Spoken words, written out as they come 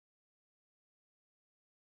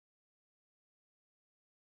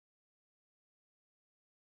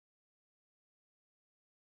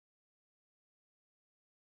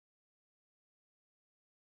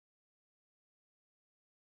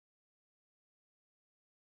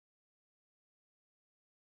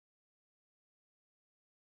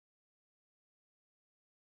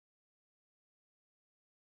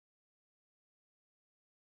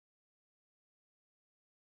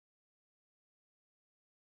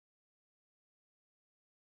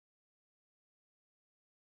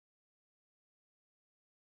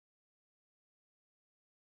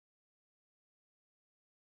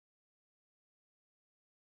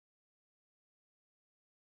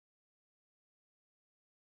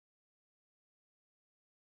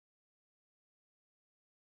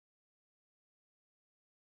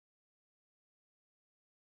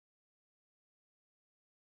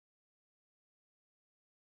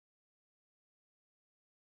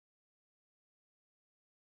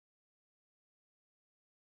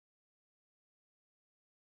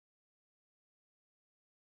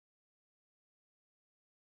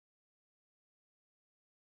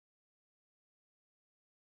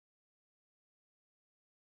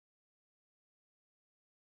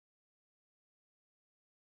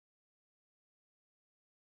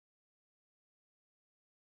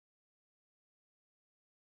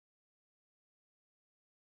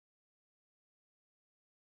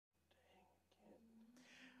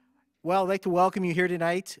Well, I'd like to welcome you here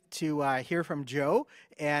tonight to hear from Joe,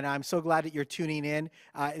 and I'm so glad that you're tuning in.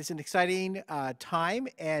 It's an exciting time,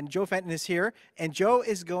 and Joe Fenton is here, and Joe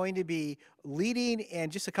is going to be leading in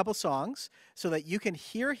just a couple songs so that you can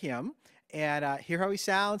hear him and hear how he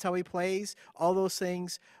sounds, how he plays, all those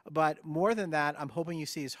things. But more than that, I'm hoping you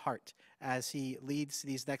see his heart as he leads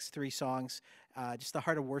these next three songs, just the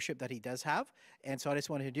heart of worship that he does have. And so I just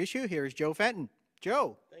want to introduce you. Here's Joe Fenton.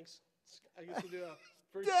 Joe. Thanks. I guess we'll do a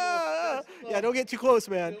first Yeah, don't get too close,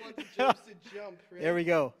 man. Don't want the jokes to jump, right? There we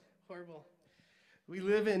go. Horrible. We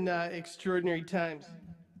live in extraordinary times.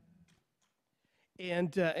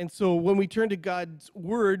 And so when we turn to God's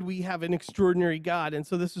word, we have an extraordinary God. And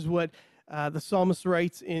so this is what the psalmist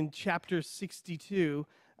writes in chapter 62,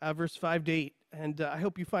 verse 5 to 8. And I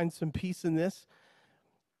hope you find some peace in this.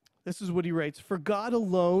 This is what he writes. For God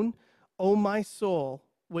alone, O my soul,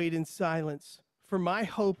 wait in silence, for my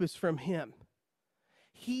hope is from him.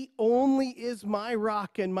 He only is my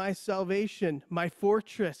rock and my salvation, my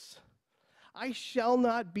fortress. I shall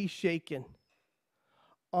not be shaken.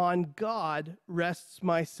 On God rests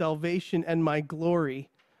my salvation and my glory.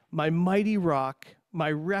 My mighty rock,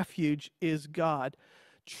 my refuge is God.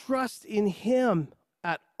 Trust in him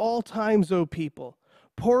at all times, O people.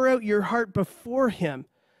 Pour out your heart before him.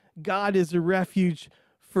 God is a refuge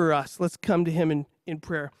for us. Let's come to him in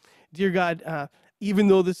prayer. Dear God, even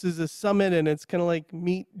though this is a summit and it's kind of like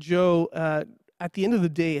meet Joe, at the end of the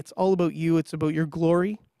day, it's all about you. It's about your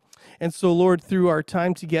glory. And so, Lord, through our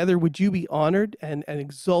time together, would you be honored and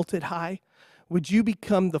exalted high? Would you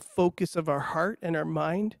become the focus of our heart and our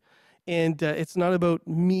mind? And it's not about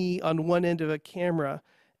me on one end of a camera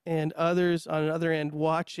and others on another end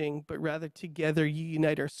watching, but rather together you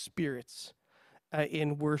unite our spirits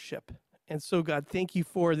in worship. And so, God, thank you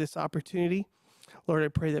for this opportunity. Lord, I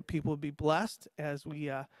pray that people will be blessed as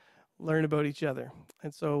we learn about each other.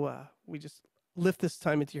 And so we just lift this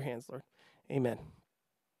time into your hands, Lord. Amen.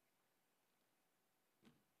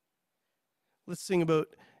 Let's sing about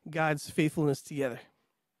God's faithfulness together.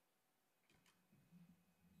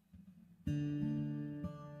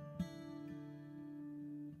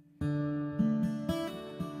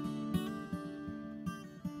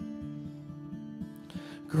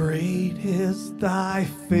 Great is thy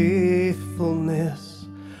faithfulness,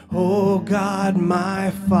 O God,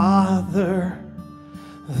 my Father.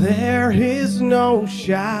 There is no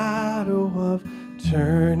shadow of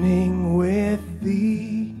turning with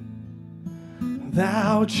thee.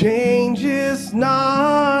 Thou changest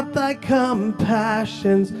not, thy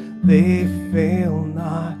compassions, they fail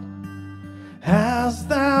not. As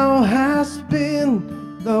thou hast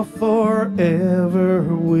been, thou forever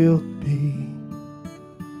wilt be.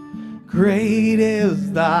 Great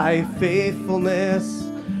is thy faithfulness,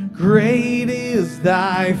 great is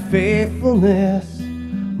thy faithfulness.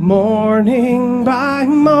 Morning by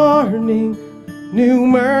morning, new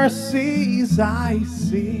mercies I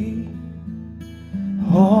see.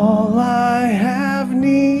 All I have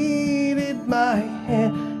needed, my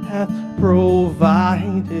hand hath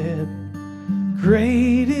provided.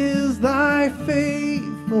 Great is thy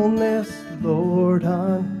faithfulness, Lord,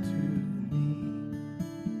 unto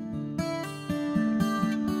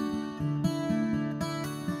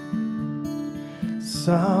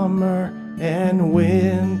summer and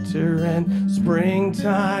winter and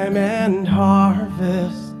springtime and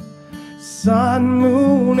harvest, sun,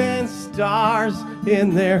 moon, and stars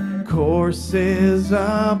in their courses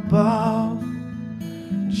above,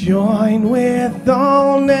 join with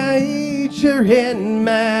all nature in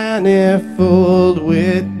manifold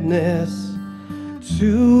witness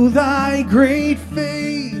to thy great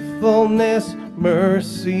faithfulness,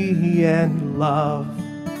 mercy, and love.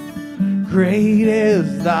 Great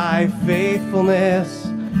is thy faithfulness,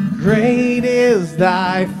 great is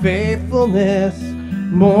thy faithfulness.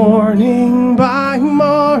 Morning by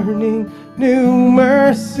morning, new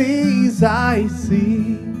mercies I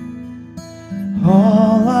see.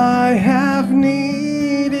 All I have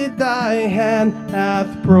needed, thy hand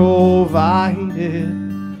hath provided.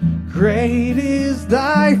 Great is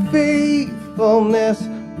thy faithfulness,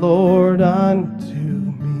 Lord, unto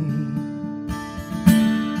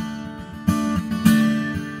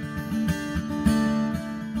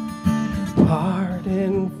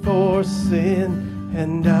pardon for sin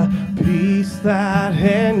and a peace that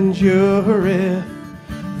endureth,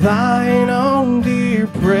 thine own dear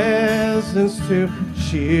presence to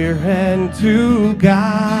cheer and to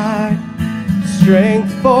guide,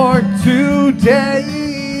 strength for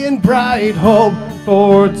today and bright hope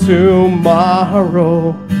for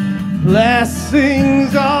tomorrow,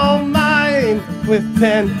 blessings all mine with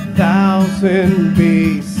 10,000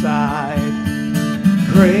 beside.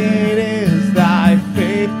 Great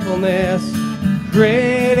faithfulness.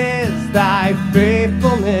 Great is thy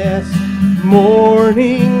faithfulness.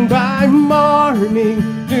 Morning by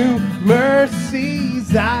morning, new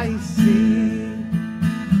mercies I see.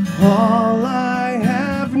 All I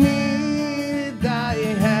have needed, thy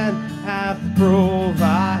hand hath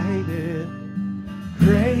provided.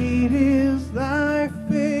 Great is thy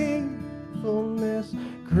faithfulness.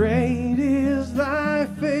 Great is thy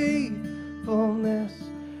faithfulness.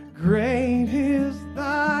 Great is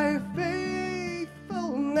thy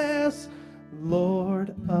faithfulness,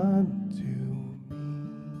 Lord, unto me.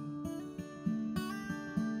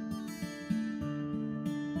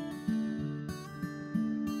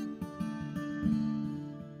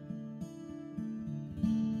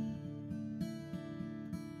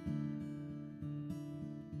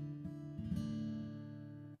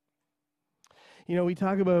 You know, we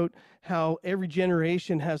talk about how every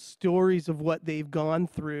generation has stories of what they've gone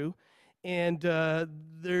through, and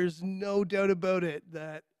there's no doubt about it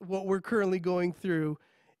that what we're currently going through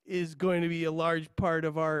is going to be a large part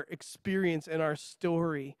of our experience and our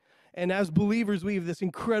story. And as believers, we have this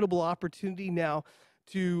incredible opportunity now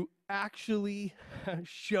to actually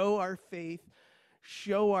show our faith,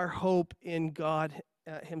 show our hope in God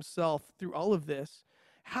himself through all of this.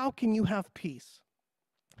 How can you have peace?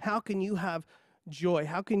 How can you have joy?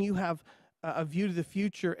 How can you have a view to the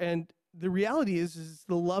future? And the reality is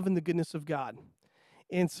the love and the goodness of God.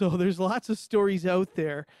 And so there's lots of stories out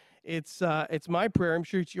there. It's my prayer, I'm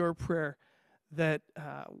sure it's your prayer, that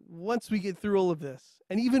once we get through all of this,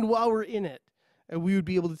 and even while we're in it, we would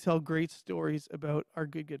be able to tell great stories about our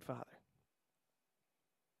good, good Father.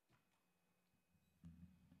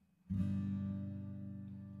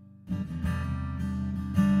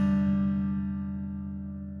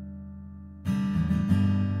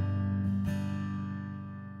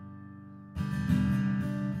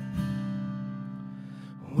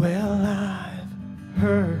 Well, I've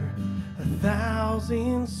heard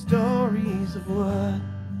 1,000 stories of what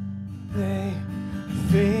they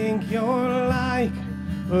think you're like,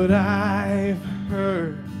 but I've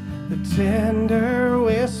heard the tender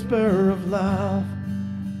whisper of love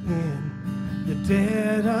in the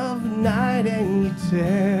dead of night, and you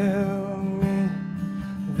tell me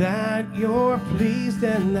that you're pleased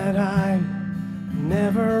and that I'm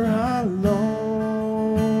never alone.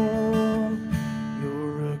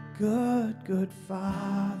 Good, good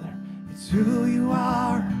Father, it's who you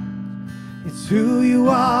are, it's who you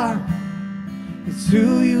are, it's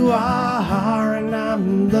who you are, and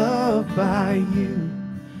I'm loved by you.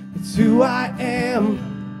 It's who I am,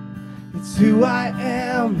 it's who I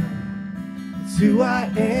am, it's who I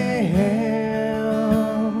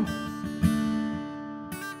am.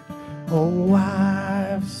 Oh,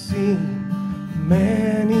 I've seen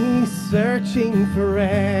many searching for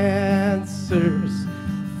answers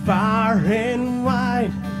far and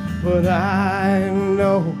wide, but I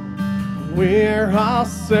know we're all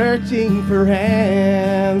searching for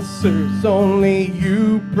answers. Only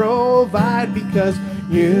you provide, because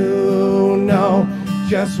you know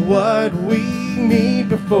just what we need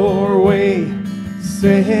before we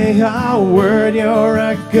say a word. You're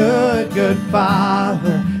a good, good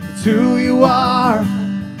Father. It's who you are,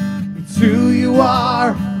 it's who you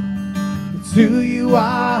are, it's who you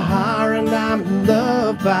are, and I'm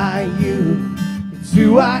loved by you. It's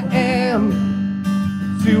who I am,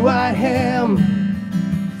 it's who I am,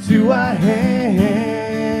 it's who I am.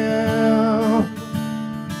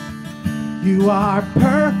 You are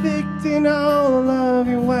perfect in all of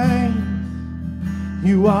your ways.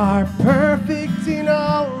 You are perfect in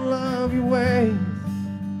all of your ways.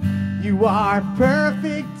 You are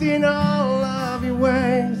perfect in all of your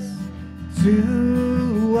ways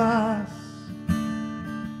to us.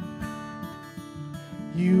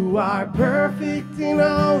 You are perfect in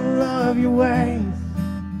all of your ways.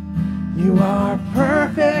 You are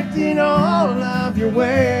perfect in all of your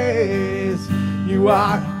ways. You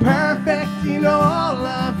are perfect in all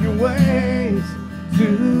of your ways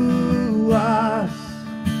to us.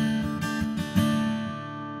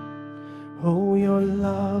 Oh, your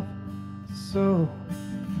love so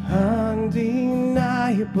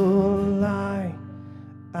undeniable,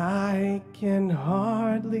 I can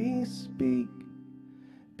hardly speak.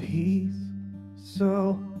 Peace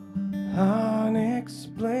so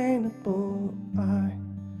unexplainable,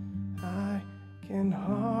 I can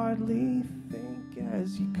hardly think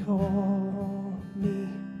as you call me.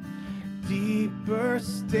 Deeper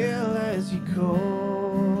still as you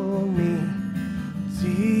call me.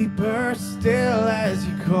 Deeper still as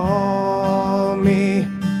you call me.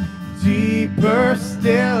 Deeper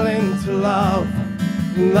still into love.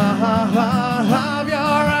 Love, you're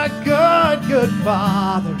a good good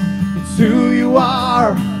Father. It's who you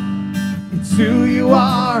are. It's who you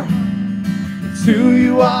are. It's who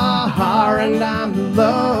you are, and I'm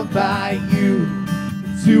loved by you.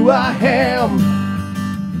 It's who I am.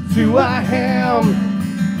 It's who I am.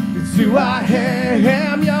 It's who I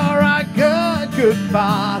am. You're a good, good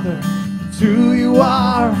Father. It's who you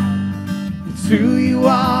are. It's who you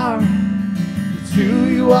are. It's who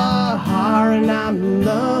you are, and I'm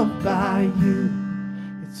loved by you.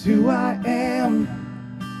 It's who I am.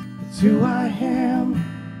 It's who I am.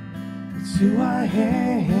 It's who I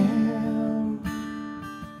am.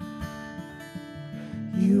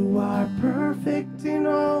 You are perfect in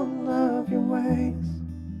all of your ways.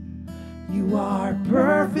 You are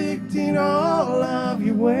perfect in all of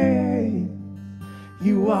your ways.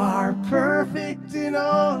 You are perfect in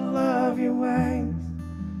all of your ways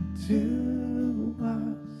to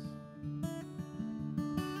us.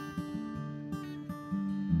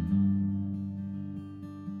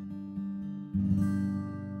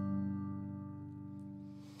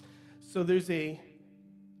 So there's a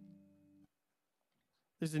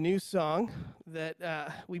new song that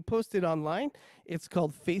we posted online. It's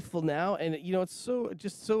called Faithful Now, and you know, it's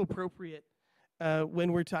so appropriate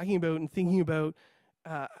when we're talking about and thinking about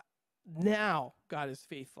now God is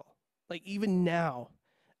faithful. Like even now,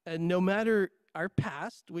 no matter our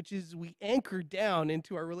past, which is we anchor down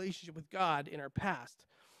into our relationship with God in our past,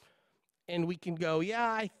 and we can go,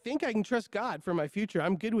 yeah, I think I can trust God for my future.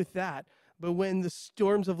 I'm good with that. But when the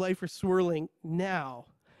storms of life are swirling now,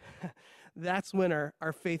 that's when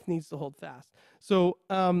our faith needs to hold fast. So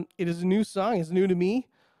it is a new song. It's new to me.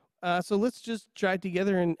 So let's just try it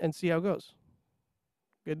together and see how it goes.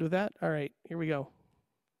 Good with that? All right, here we go.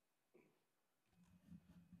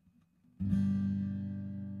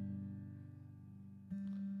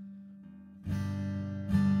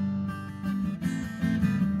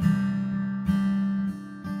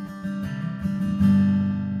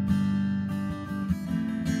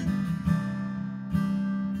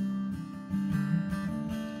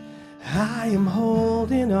 I am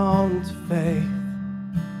holding on to faith,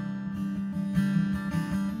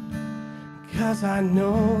 'cause I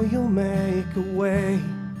know you'll make a way.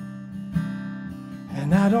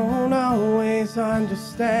 And I don't always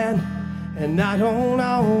understand, and I don't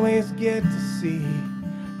always get to see,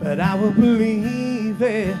 but I will believe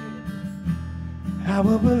it. I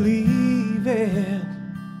will believe it,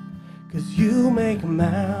 'cause you make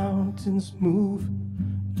mountains move.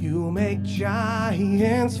 You make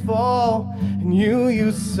giants fall, and you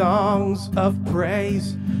use songs of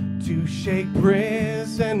praise to shake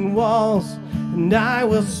prison walls. And I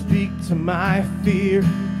will speak to my fear,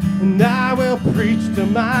 and I will preach to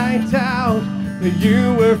my doubt that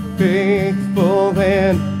you were faithful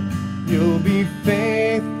then, you'll be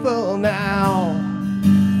faithful now.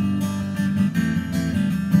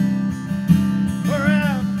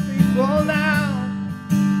 Forever faithful now,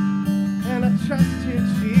 and I trust you,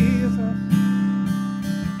 Jesus.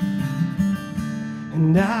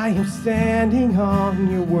 And I am standing on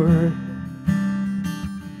your word,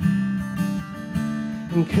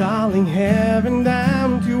 and calling heaven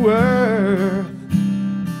down to earth.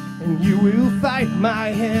 And you will fight my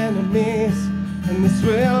enemies, and this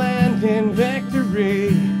will end in victory.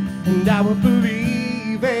 And I will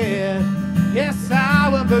believe it. Yes, I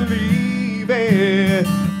will believe it.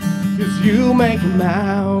 'Cause you make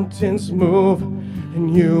mountains move,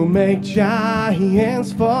 and you make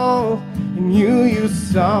giants fall, and you use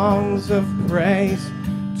songs of praise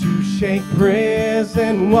to shake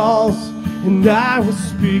prison walls. And I will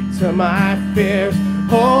speak to my fears,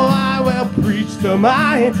 oh, I will preach to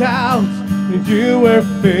my doubts, that you were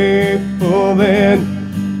faithful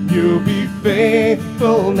then, you'll be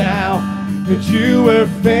faithful now. That you were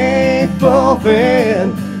faithful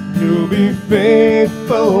then, you'll be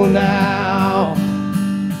faithful now.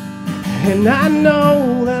 And I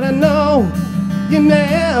know that I know you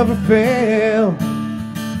never fail.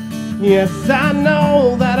 Yes, I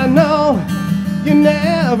know that I know you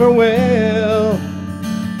never will.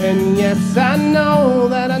 And yes, I know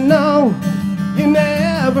that I know you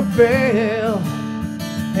never fail.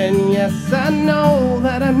 And yes, I know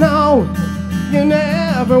that I know you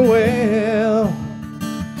never will.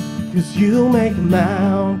 'Cause you make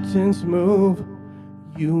mountains move,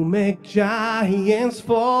 you make giants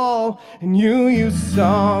fall, and you use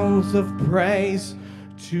songs of praise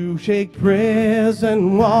to shake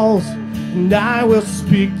prison walls. And I will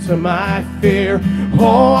speak to my fear,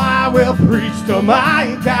 oh, I will preach to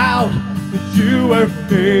my doubt, that you were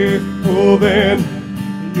faithful then,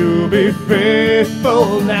 you'll be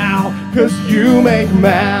faithful now. 'Cause you make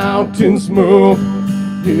mountains move,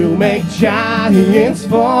 You make giants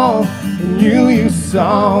fall, and you use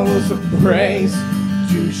songs of praise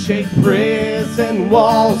to shake prison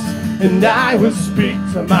walls. And I will speak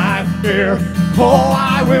to my fear. Oh,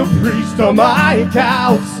 I will preach to my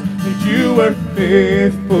doubts. That you were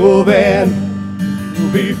faithful then.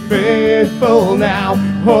 You'll be faithful now.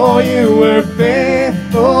 Oh, you were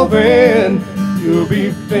faithful then. You'll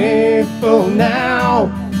be faithful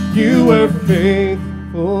now. You were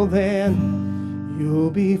faithful then.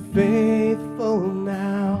 You'll be faithful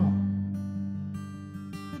now.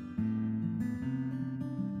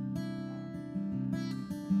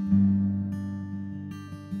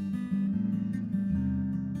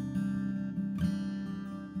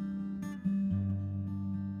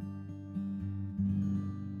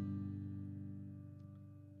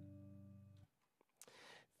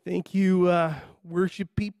 Thank you, worship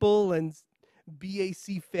people and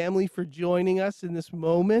BAC family, for joining us in this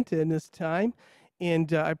moment and this time.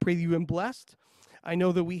 And I pray that you've been blessed. I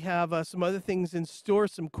know that we have some other things in store,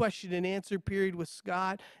 some question and answer period with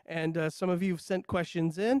Scott, and some of you have sent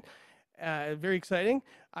questions in. Very exciting.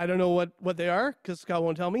 I don't know what they are because Scott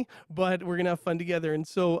won't tell me, but we're going to have fun together. And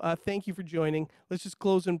so thank you for joining. Let's just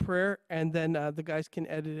close in prayer, and then the guys can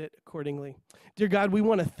edit it accordingly. Dear God, we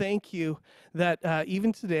want to thank you that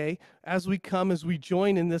even today, as we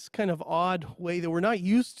join in this kind of odd way that we're not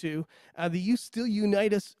used to, that you still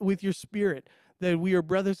unite us with your Spirit, that we are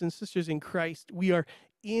brothers and sisters in Christ. We are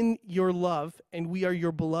in your love, and we are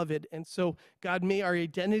your beloved. And so, God, may our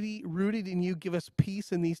identity rooted in you give us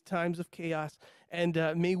peace in these times of chaos. And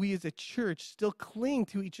may we as a church still cling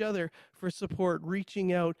to each other for support,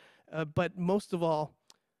 reaching out, but most of all,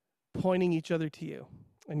 pointing each other to you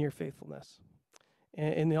and your faithfulness.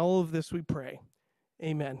 And in all of this we pray.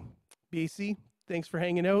 Amen. BAC, thanks for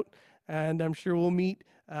hanging out, and I'm sure we'll meet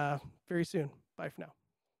very soon. Bye for now.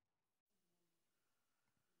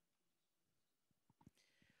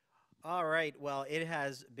 All right. Well, it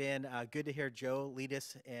has been good to hear Joe lead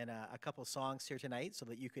us in a couple songs here tonight so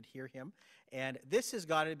that you could hear him. And this has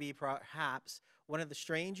got to be perhaps one of the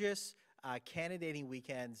strangest candidating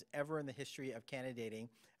weekends ever in the history of candidating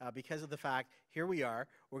because of the fact, here we are,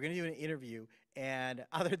 we're going to do an interview, and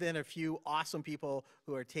other than a few awesome people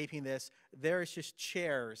who are taping this, there's just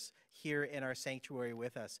chairs here in our sanctuary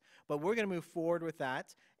with us. But we're going to move forward with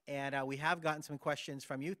that, and we have gotten some questions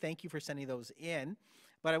from you. Thank you for sending those in.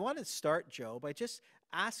 But I want to start, Joe, by just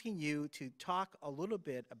asking you to talk a little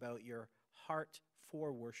bit about your heart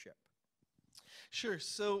for worship. Sure.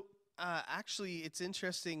 So actually, it's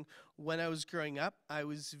interesting. When I was growing up, I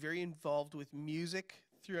was very involved with music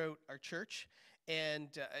throughout our church and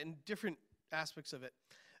different aspects of it.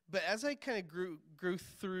 But as I kind of grew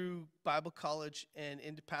through Bible college and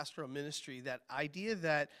into pastoral ministry, that idea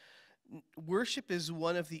that worship is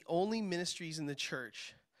one of the only ministries in the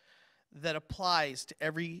church that applies to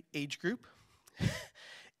every age group.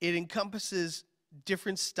 It encompasses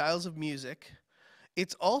different styles of music.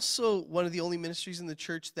 It's also one of the only ministries in the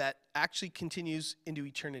church that actually continues into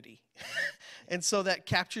eternity. And so that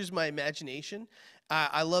captures my imagination.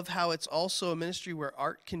 I love how it's also a ministry where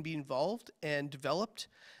art can be involved and developed.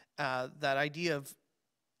 That idea of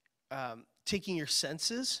taking your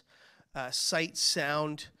senses, sight,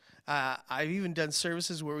 sound. I've even done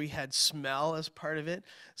services where we had smell as part of it.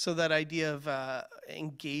 So that idea of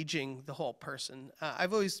engaging the whole person.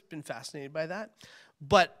 I've always been fascinated by that.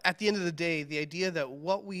 But at the end of the day, the idea that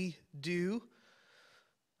what we do,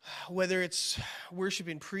 whether it's worship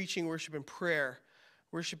in preaching, worship in prayer,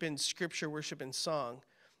 worship in scripture, worship in song,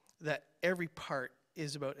 that every part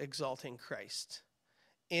is about exalting Christ.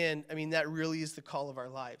 And I mean, that really is the call of our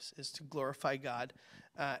lives, is to glorify God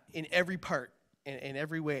in every part, in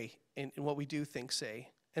every way, in what we do, think, say.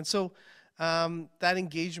 And so that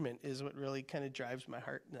engagement is what really kind of drives my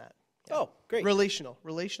heart in that. Yeah. Oh, great.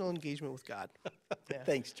 Relational engagement with God. Yeah.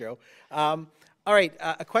 Thanks, Joe. All right,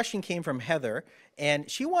 a question came from Heather, and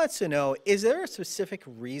she wants to know, is there a specific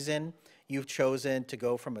reason you've chosen to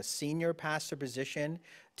go from a senior pastor position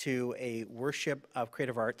to a worship of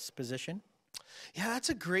creative arts position? Yeah, that's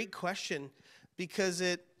a great question, because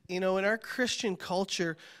in our Christian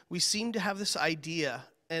culture, we seem to have this idea,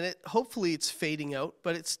 and hopefully it's fading out,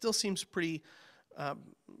 but it still seems pretty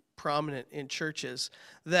prominent in churches,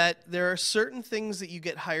 that there are certain things that you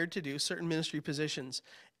get hired to do, certain ministry positions,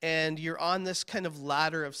 and you're on this kind of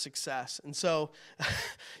ladder of success. And so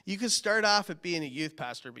you could start off at being a youth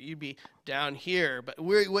pastor, but you'd be down here. But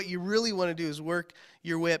what you really want to do is work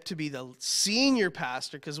your way up to be the senior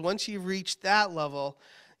pastor, because once you've reached that level,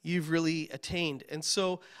 you've really attained. And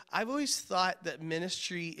so I've always thought that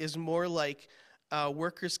ministry is more like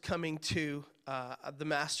workers coming to the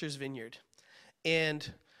master's vineyard.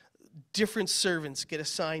 and different servants get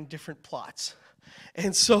assigned different plots.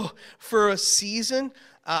 And so for a season,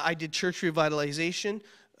 I did church revitalization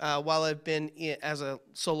while I've been as a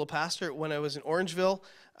solo pastor. When I was in Orangeville,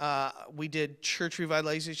 we did church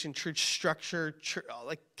revitalization, church structure,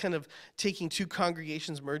 like kind of taking two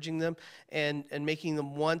congregations, merging them, and making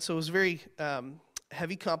them one. So it was very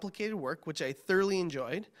heavy, complicated work, which I thoroughly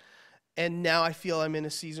enjoyed. And now I feel I'm in a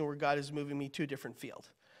season where God is moving me to a different field.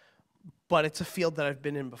 But it's a field that I've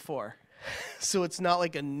been in before. So it's not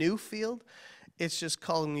like a new field. It's just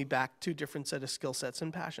calling me back to a different set of skill sets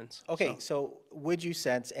and passions. Okay, so would you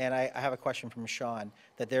sense, and I have a question from Sean,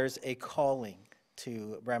 that there's a calling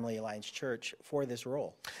to Bramley Alliance Church for this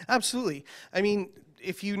role? Absolutely. I mean,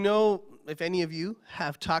 if any of you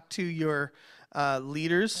have talked to your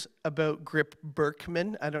leaders about Grip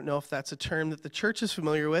Berkman, I don't know if that's a term that the church is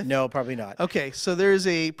familiar with. No, probably not. Okay, so there's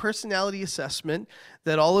a personality assessment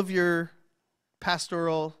that all of your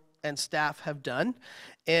pastoral and staff have done,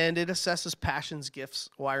 and it assesses passions, gifts,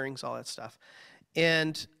 wirings, all that stuff.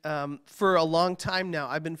 And for a long time now,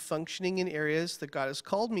 I've been functioning in areas that God has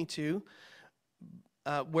called me to,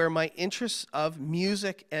 where my interests of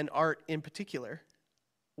music and art in particular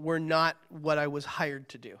were not what I was hired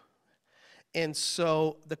to do. And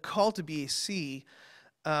so the call to BAC,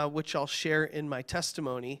 which I'll share in my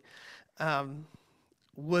testimony,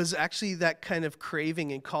 was actually that kind of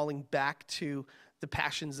craving and calling back to the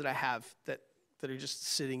passions that I have that are just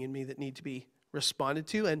sitting in me that need to be responded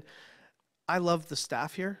to. And I love the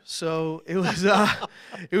staff here, so it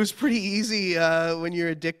was pretty easy when you're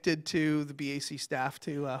addicted to the BAC staff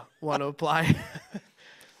to want to apply.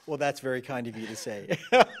 Well, that's very kind of you to say.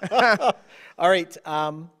 All right,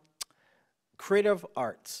 creative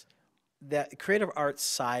arts, the creative arts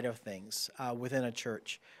side of things within a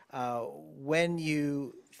church. When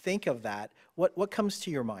you think of that, what comes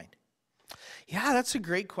to your mind? Yeah, that's a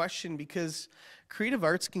great question, because creative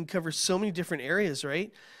arts can cover so many different areas,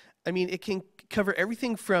 right? I mean, it can cover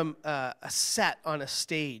everything from a set on a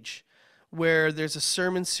stage where there's a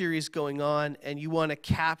sermon series going on and you want to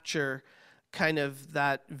capture kind of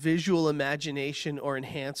that visual imagination or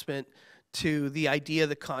enhancement to the idea,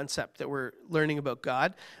 the concept that we're learning about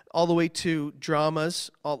God, all the way to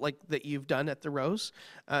dramas, all like that you've done at the Rose,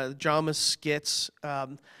 dramas, skits.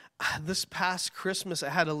 This past Christmas, I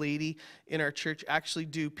had a lady in our church actually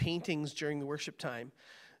do paintings during the worship time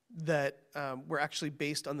that were actually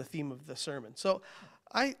based on the theme of the sermon. So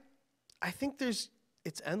I think it's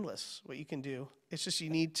endless what you can do. It's just you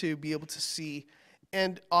need to be able to see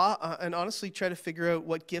and honestly try to figure out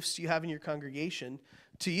what gifts you have in your congregation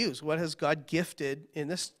to use. What has God gifted, in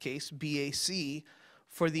this case, BAC,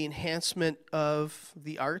 for the enhancement of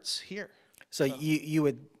the arts here? So you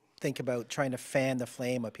would think about trying to fan the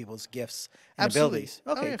flame of people's gifts and Absolutely. abilities.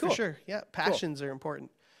 Okay, yeah, cool. For sure. Yeah, passions are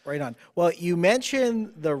important. Right on. Well, you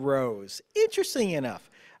mentioned the Rose. Interesting enough,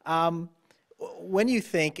 when you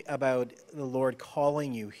think about the Lord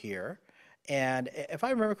calling you here, and if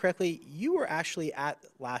I remember correctly, you were actually at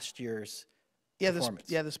last year's performance.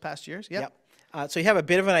 This past year's. Yep. So you have a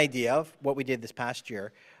bit of an idea of what we did this past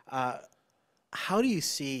year. How do you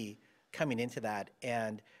see coming into that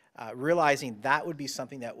and realizing that would be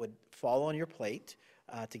something that would fall on your plate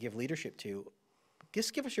to give leadership to?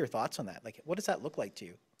 Just give us your thoughts on that. Like, what does that look like to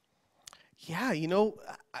you? Yeah,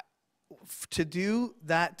 to do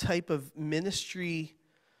that type of ministry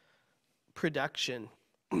production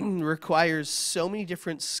requires so many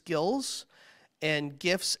different skills and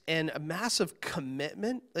gifts and a massive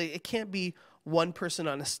commitment. Like, it can't be one person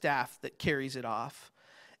on a staff that carries it off.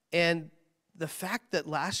 And the fact that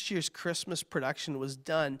last year's Christmas production was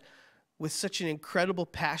done with such an incredible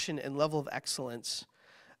passion and level of excellence,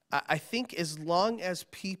 I think as long as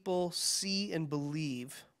people see and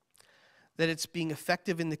believe that it's being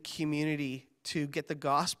effective in the community to get the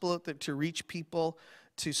gospel out there, to reach people,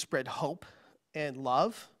 to spread hope and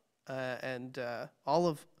love, and all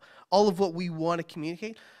of what we want to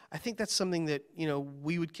communicate, I think that's something that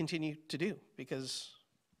we would continue to do, because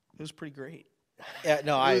it was pretty great. Yeah,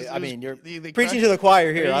 no, I mean, you're preaching to the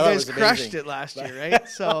choir here. You guys crushed it last year, right?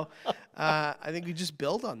 So I think we just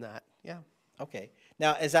build on that. Yeah. Okay.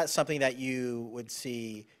 Now, is that something that you would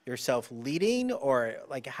see yourself leading, or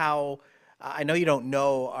like how? I know you don't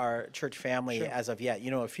know our church family as of yet. You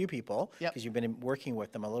know a few people because you've been working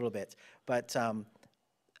with them a little bit. But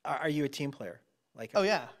are you a team player? Like, oh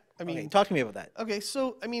yeah. I mean, talk to me about that. Okay,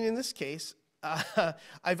 so I mean, in this case,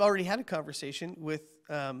 I've already had a conversation with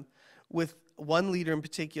one leader in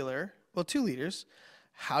particular. Well, two leaders.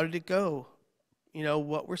 How did it go?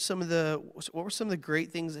 What were some of the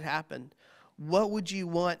great things that happened? What would you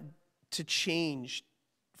want to change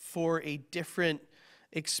for a different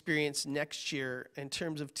experience next year in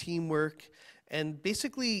terms of teamwork and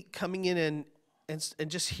basically coming in and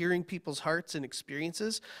just hearing people's hearts and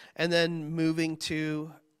experiences, and then moving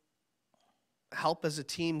to help as a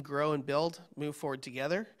team grow and build, move forward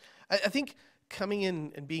together. I think coming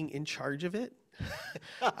in and being in charge of it,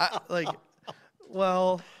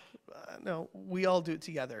 no, we all do it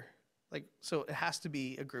together. So it has to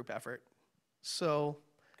be a group effort. So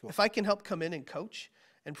cool. If I can help come in and coach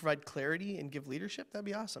and provide clarity and give leadership, that'd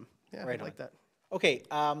be awesome. Yeah, right I'd like that. Okay,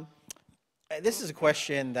 this is a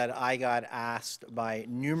question that I got asked by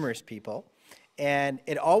numerous people, and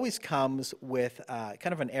it always comes with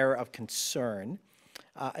kind of an air of concern.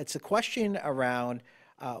 It's a question around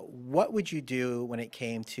what would you do when it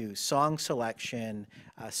came to song selection,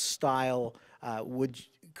 style?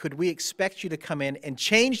 Could we expect you to come in and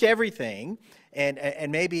change everything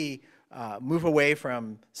and maybe move away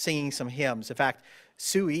from singing some hymns? In fact,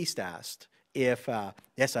 Sue East asked if,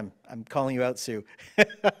 yes, I'm calling you out, Sue,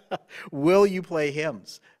 will you play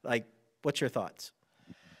hymns? What's your thoughts?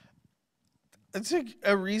 That's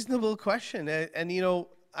a reasonable question. And, you know,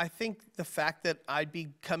 I think the fact that I'd be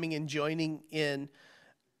coming and joining in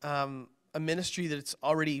a ministry that it's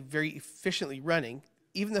already very efficiently running,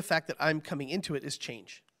 even the fact that I'm coming into it is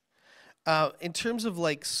change. In terms of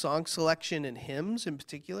song selection and hymns in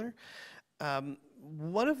particular,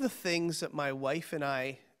 one of the things that my wife and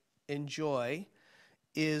I enjoy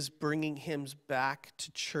is bringing hymns back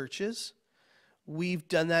to churches. We've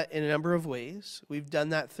done that in a number of ways. We've done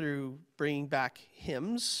that through bringing back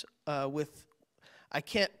hymns I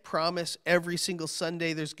can't promise every single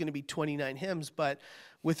Sunday there's going to be 29 hymns, but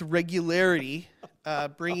with regularity,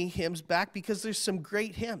 bringing hymns back, because there's some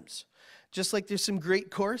great hymns, just like there's some great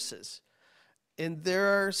choruses. And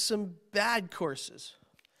there are some bad choruses.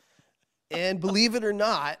 And believe it or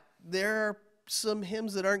not, there are some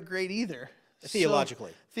hymns that aren't great either.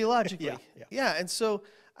 Theologically. Theologically. Yeah. And so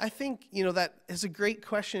I think, that is a great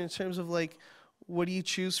question in terms of what do you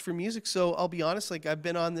choose for music? So I'll be honest, I've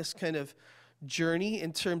been on this kind of journey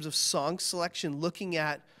in terms of song selection, looking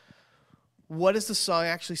at what is the song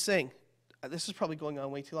actually saying. This is probably going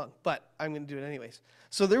on way too long, but I'm going to do it anyways.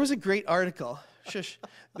 So there was a great article.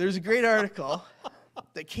 There's a great article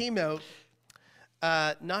that came out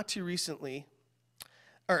not too recently,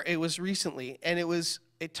 or it was recently, and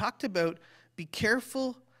it talked about, be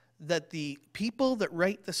careful that the people that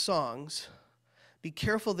write the songs, be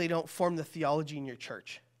careful they don't form the theology in your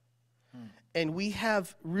church. And we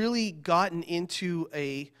have really gotten into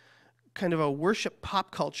a kind of a worship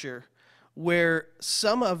pop culture where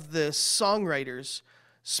some of the songwriters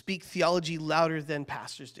speak theology louder than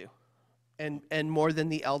pastors do, and more than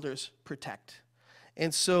the elders protect.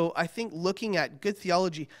 And so I think looking at good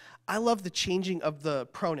theology, I love the changing of the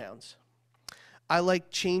pronouns. I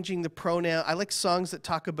like changing the pronoun. I like songs that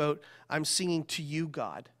talk about, I'm singing to you,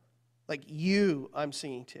 God. You I'm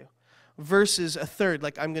singing to. Versus a third,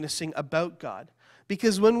 I'm going to sing about God.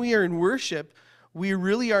 Because when we are in worship, we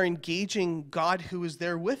really are engaging God who is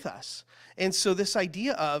there with us. And so this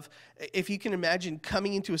idea of, if you can imagine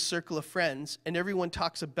coming into a circle of friends and everyone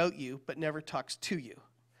talks about you but never talks to you.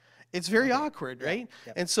 It's very awkward, right?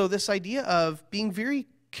 Yeah. And so this idea of being very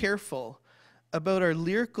careful about our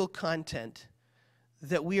lyrical content,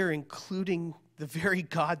 that we are including the very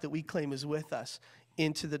God that we claim is with us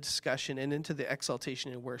into the discussion and into the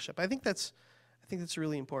exaltation and worship. I think that's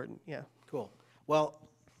really important. Yeah. Cool. Well,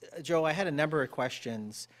 Joe, I had a number of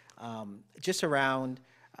questions just around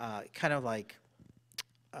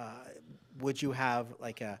would you have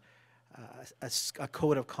a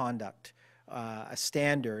code of conduct, a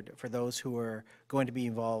standard for those who are going to be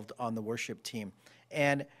involved on the worship team?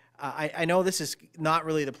 And I know this is not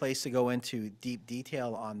really the place to go into deep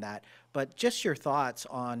detail on that, but just your thoughts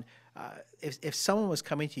on if someone was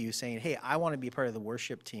coming to you saying, hey, I want to be a part of the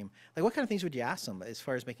worship team, what kind of things would you ask them as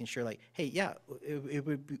far as making sure, hey, yeah,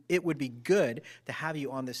 it would be good to have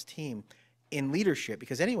you on this team in leadership,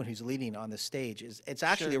 because anyone who's leading on the stage, it's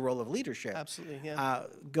actually a role of leadership. Absolutely, yeah.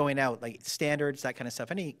 Going out, standards, that kind of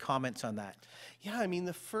stuff. Any comments on that? Yeah, I mean,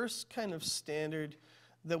 the first kind of standard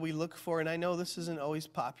that we look for, and I know this isn't always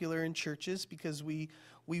popular in churches because we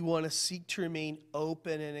want to seek to remain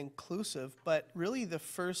open and inclusive, but really the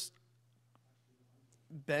first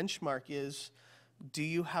benchmark is, do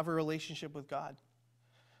you have a relationship with God?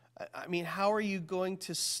 I mean, how are you going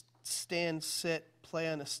to stand, sit,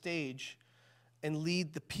 play on a stage and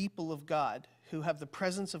lead the people of God who have the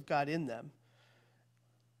presence of God in them?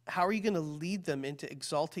 How are you going to lead them into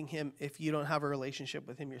exalting Him if you don't have a relationship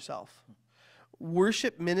with Him yourself?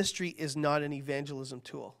 Worship ministry is not an evangelism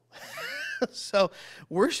tool. So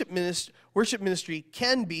worship ministry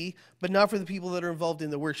can be, but not for the people that are involved in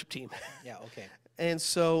the worship team. Yeah, okay. And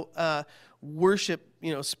so worship,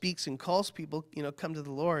 speaks and calls people, come to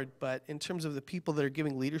the Lord. But in terms of the people that are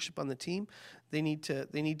giving leadership on the team, they need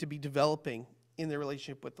to be developing in their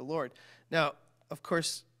relationship with the Lord. Now, of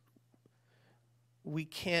course, we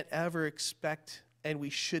can't ever expect, and we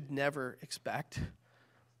should never expect,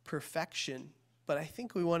 perfection. But I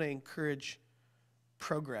think we want to encourage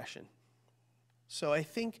progression. So I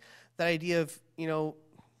think that idea of,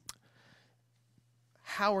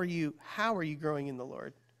 how are you growing in the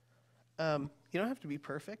Lord? You don't have to be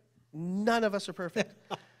perfect. None of us are perfect.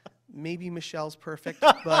 Maybe Michelle's perfect,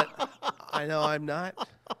 but I know I'm not.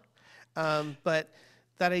 But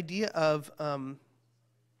that idea of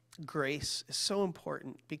grace is so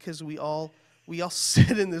important because we all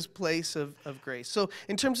sit in this place of grace. So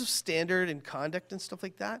in terms of standard and conduct and stuff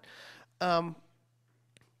like that, a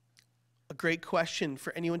great question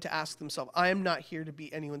for anyone to ask themselves. I am not here to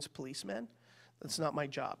be anyone's policeman. That's not my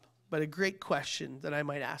job. But a great question that I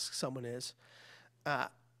might ask someone is,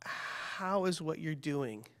 how is what you're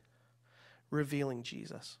doing revealing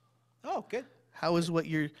Jesus? Oh, good. How is what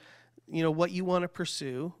you're, what you want to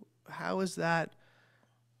pursue, how is that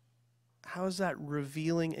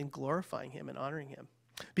revealing and glorifying him and honoring him?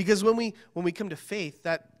 Because when we come to faith,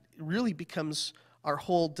 that really becomes our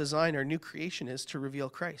whole design, our new creation is to reveal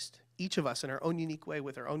Christ. Each of us in our own unique way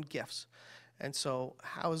with our own gifts. And so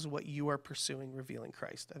how is what you are pursuing revealing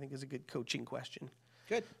Christ? I think is a good coaching question.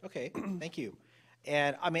 Good. Okay. Thank you.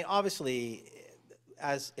 And I mean, obviously,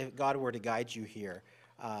 as if God were to guide you here,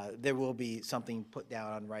 there will be something put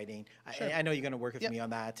down on writing. Sure. I know you're going to work with me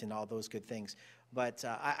on that and all those good things. But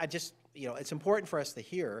I just, it's important for us to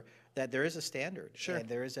hear that there is a standard. Sure. And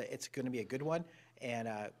it's going to be a good one, and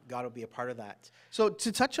God will be a part of that. So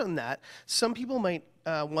to touch on that, some people might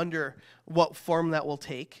wonder what form that will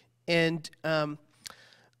take. And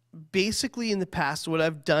basically in the past, what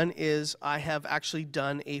I've done is I have actually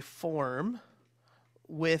done a form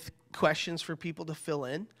with questions for people to fill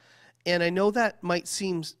in. And I know that might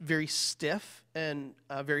seem very stiff and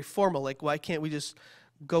very formal. Like, why can't we just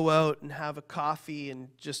go out and have a coffee and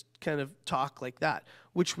just kind of talk like that?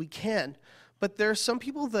 Which we can. But there are some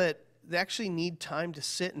people that they actually need time to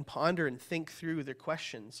sit and ponder and think through their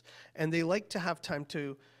questions. And they like to have time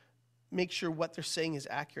to make sure what they're saying is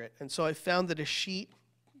accurate. And so I found that a sheet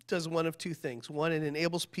does one of two things. One, it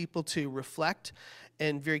enables people to reflect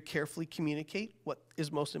and very carefully communicate what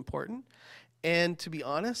is most important. And to be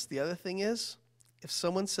honest, the other thing is, if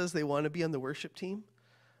someone says they want to be on the worship team,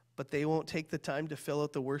 but they won't take the time to fill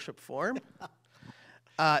out the worship form,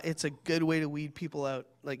 it's a good way to weed people out.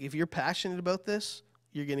 Like, if you're passionate about this,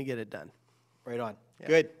 you're going to get it done. Right on.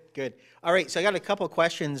 Yeah. Good. All right, so I got a couple of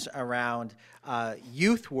questions around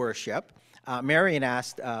youth worship. Marion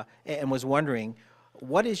asked and was wondering,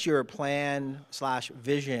 what is your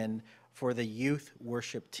plan/vision for the youth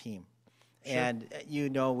worship team? Sure. And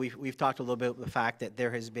we've talked a little bit about the fact that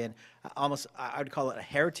there has been almost, I would call it a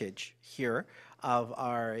heritage here of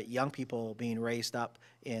our young people being raised up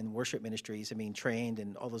in worship ministries and being trained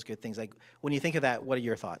and all those good things. Like, when you think of that, what are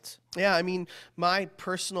your thoughts? Yeah, I mean, my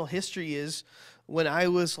personal history is when I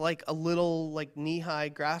was like a little knee-high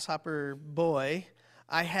grasshopper boy,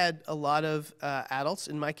 I had a lot of adults,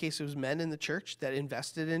 in my case it was men in the church, that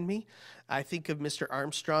invested in me. I think of Mr.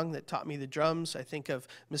 Armstrong that taught me the drums. I think of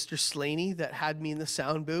Mr. Slaney that had me in the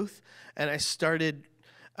sound booth. And I started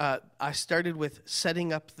with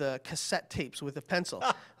setting up the cassette tapes with a pencil.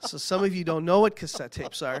 So some of you don't know what cassette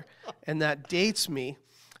tapes are, and that dates me.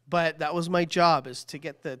 But that was my job, is to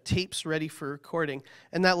get the tapes ready for recording.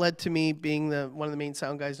 And that led to me being one of the main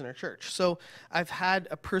sound guys in our church. So I've had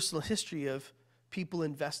a personal history of people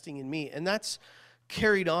investing in me. And that's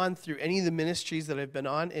carried on through any of the ministries that I've been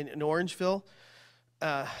on. In Orangeville,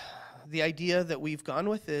 the idea that we've gone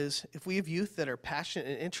with is, if we have youth that are passionate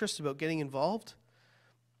and interested about getting involved,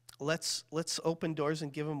 let's open doors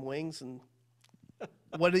and give them wings. And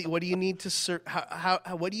what do you need to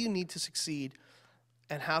what do you need to succeed,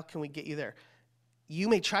 and how can we get you there? You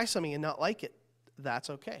may try something and not like it. That's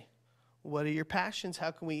okay. What are your passions?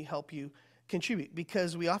 How can we help you contribute?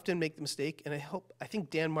 Because we often make the mistake, and I think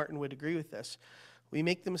Dan Martin would agree with this. We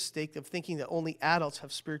make the mistake of thinking that only adults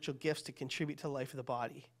have spiritual gifts to contribute to the life of the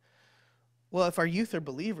body. Well, if our youth are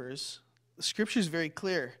believers, the scripture is very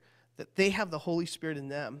clear that they have the Holy Spirit in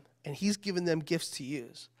them, and he's given them gifts to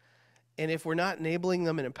use. And if we're not enabling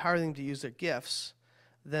them and empowering them to use their gifts,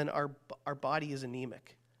 then our body is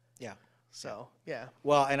anemic. Yeah. So, yeah.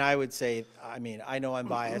 Well, and I would say, I mean, I know I'm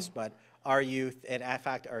biased, but our youth, and in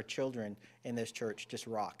fact, our children in this church just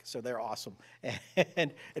rock. So they're awesome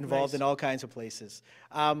and involved in all kinds of places.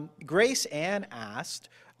 Grace Ann asked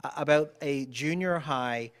about a junior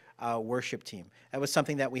high worship team. That was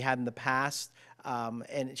something that we had in the past.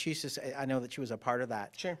 And she's just, I know that she was a part of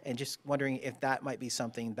that. Sure. And just wondering if that might be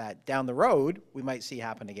something that down the road we might see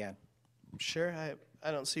happen again. Sure,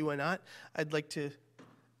 I don't see why not. I'd like to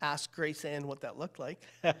ask Grace Ann what that looked like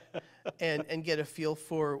and get a feel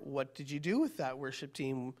for what did you do with that worship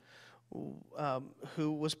team,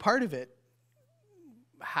 who was part of it,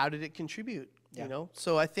 how did it contribute, you know?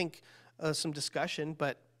 So I think some discussion,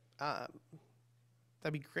 but that'd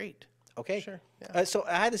be great. Okay. Sure. Yeah. So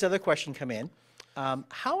I had this other question come in.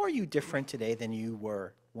 How are you different today than you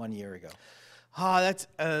were 1 year ago?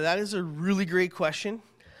 That is a really great question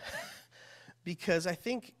because I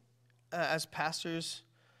think as pastors,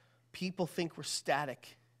 people think we're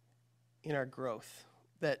static in our growth,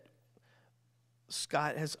 that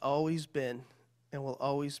Scott has always been and will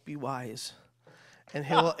always be wise. And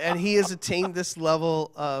he has attained this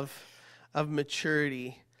level of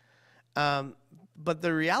maturity. But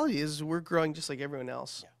the reality is we're growing just like everyone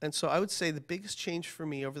else. Yeah. And so I would say the biggest change for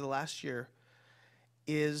me over the last year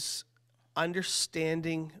is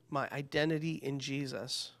understanding my identity in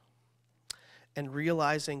Jesus and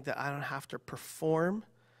realizing that I don't have to perform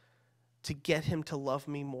to get him to love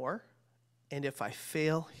me more. And if I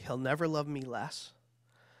fail, he'll never love me less.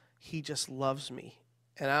 He just loves me.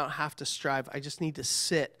 And I don't have to strive. I just need to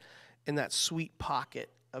sit in that sweet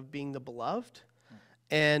pocket of being the beloved.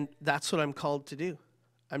 And that's what I'm called to do.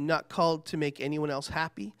 I'm not called to make anyone else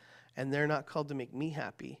happy, and they're not called to make me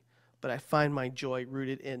happy. But I find my joy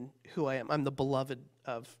rooted in who I am. I'm the beloved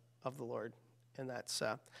of the Lord. And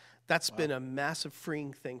that's been a massive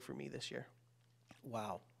freeing thing for me this year.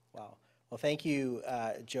 Wow. Wow. Well, thank you,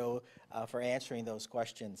 Joe, for answering those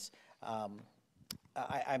questions.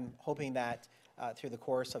 I'm hoping that through the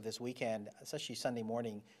course of this weekend, especially Sunday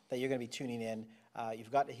morning, that you're going to be tuning in.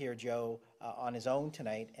 You've got to hear Joe on his own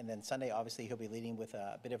tonight, and then Sunday, obviously, he'll be leading with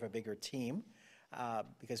a bit of a bigger team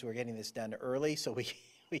because we're getting this done early, so we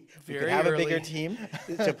could have a bigger team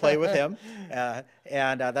to play with him,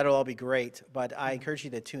 and that'll all be great. But I encourage you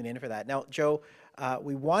to tune in for that. Now, Joe,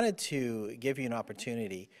 we wanted to give you an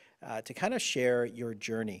opportunity to kind of share your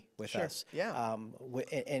journey with us,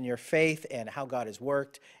 and your faith and how God has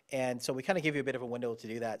worked. And so we kind of give you a bit of a window to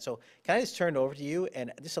do that. So can I just turn it over to you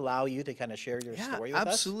and just allow you to kind of share your story with us?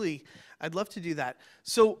 Absolutely. I'd love to do that.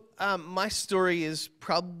 So my story is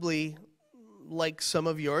probably like some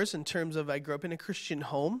of yours in terms of I grew up in a Christian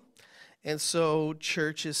home. And so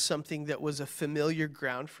church is something that was a familiar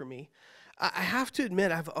ground for me. I have to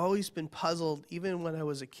admit, I've always been puzzled, even when I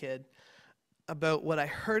was a kid, about what I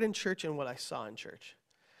heard in church and what I saw in church.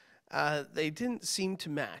 They didn't seem to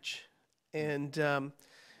match. And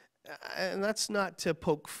that's not to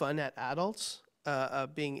poke fun at adults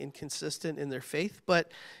being inconsistent in their faith,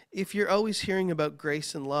 but if you're always hearing about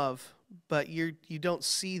grace and love, but you don't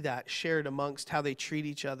see that shared amongst how they treat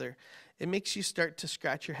each other, it makes you start to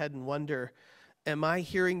scratch your head and wonder, am I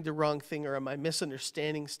hearing the wrong thing or am I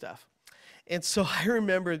misunderstanding stuff? And so I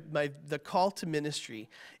remember the call to ministry,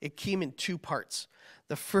 it came in two parts.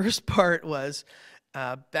 The first part was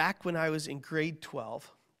back when I was in grade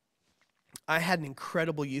 12, I had an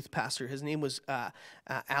incredible youth pastor. His name was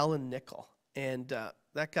Alan Nickel, and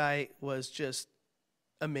that guy was just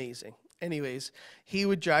amazing. Anyways, he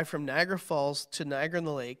would drive from Niagara Falls to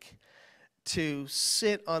Niagara-on-the-Lake to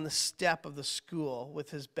sit on the step of the school with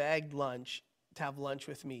his bagged lunch to have lunch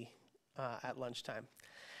with me at lunchtime.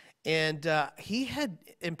 And he had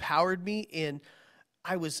empowered me in,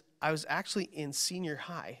 I was actually in senior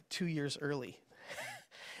high 2 years early.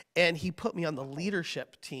 And he put me on the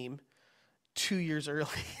leadership team 2 years early.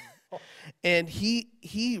 And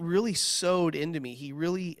he really sowed into me. He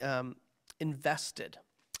really invested.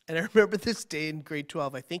 And I remember this day in grade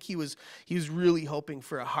 12, I think he was really hoping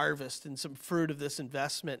for a harvest and some fruit of this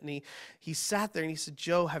investment. And he sat there and he said,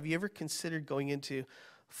 Joe, have you ever considered going into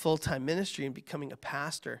full-time ministry and becoming a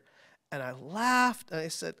pastor? And I laughed and I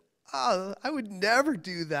said, oh, I would never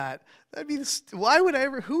do that. I mean,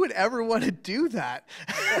 who would ever want to do that?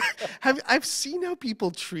 I've seen how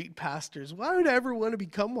people treat pastors. Why would I ever want to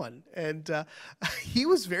become one? And he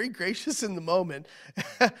was very gracious in the moment.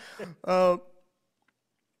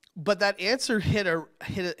 But that answer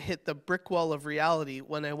hit the brick wall of reality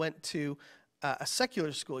when I went to a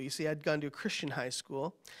secular school. You see, I'd gone to a Christian high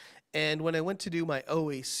school. And when I went to do my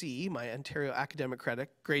OAC, my Ontario Academic Credit,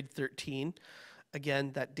 grade 13,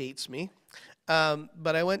 again, that dates me.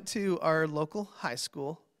 But I went to our local high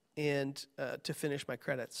school and to finish my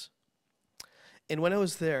credits. And when I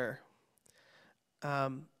was there,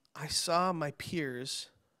 I saw my peers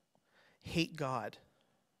hate God.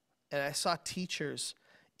 And I saw teachers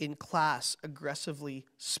in class aggressively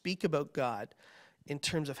speak about God in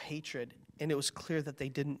terms of hatred. And it was clear that they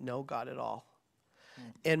didn't know God at all.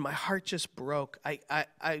 And my heart just broke.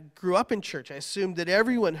 I grew up in church. I assumed that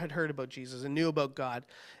everyone had heard about Jesus and knew about God.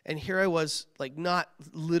 And here I was, like, not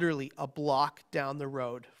literally a block down the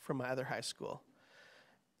road from my other high school.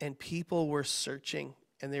 And people were searching,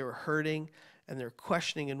 and they were hurting, and they were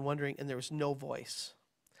questioning and wondering, and there was no voice.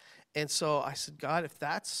 And so I said, God, if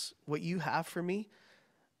that's what you have for me,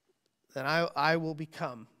 then I will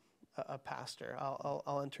become a pastor.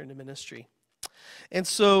 I'll enter into ministry. And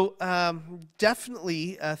so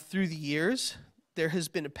definitely through the years, there has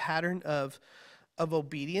been a pattern of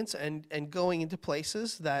obedience and going into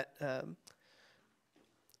places that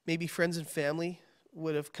maybe friends and family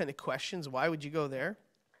would have kind of questions. Why would you go there?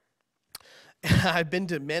 I've been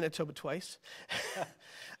to Manitoba twice.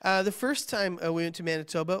 The first time we went to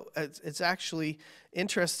Manitoba, it's actually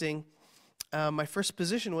interesting. My first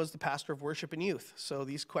position was the pastor of worship and youth. So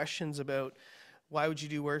these questions about why would you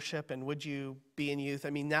do worship and would you be in youth? I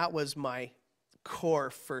mean, that was my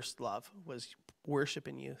core first love, was worship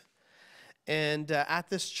and youth. And at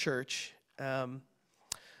this church,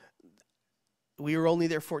 we were only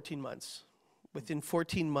there 14 months. Within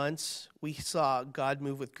 14 months, we saw God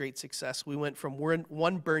move with great success. We went from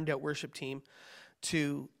one burned-out worship team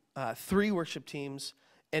to 3 worship teams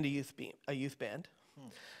and a youth band.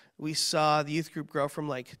 We saw the youth group grow from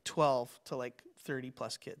like 12 to like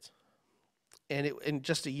 30-plus kids. And in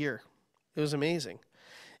just a year. It was amazing.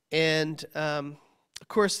 And, of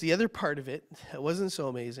course, the other part of it that wasn't so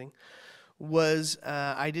amazing was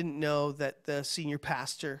I didn't know that the senior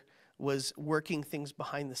pastor was working things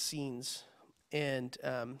behind the scenes. And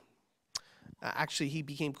actually, he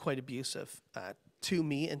became quite abusive to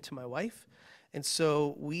me and to my wife. And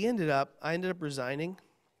so I ended up resigning.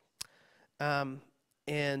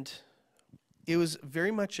 And it was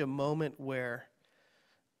very much a moment where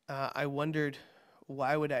I wondered,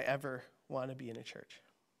 why would I ever want to be in a church?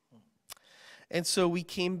 And so we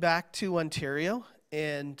came back to Ontario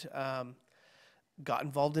and got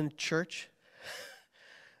involved in a church.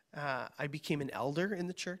 I became an elder in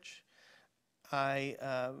the church. I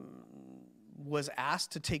was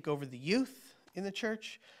asked to take over the youth in the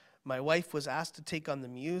church. My wife was asked to take on the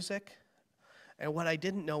music. And what I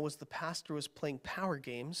didn't know was the pastor was playing power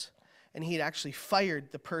games, and he had actually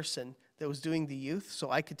fired the person that was doing the youth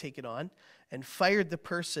so I could take it on, and fired the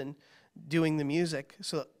person doing the music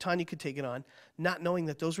so that Tanya could take it on, not knowing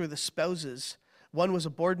that those were the spouses. One was a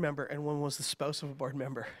board member and one was the spouse of a board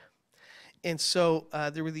member. And so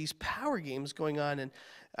there were these power games going on, and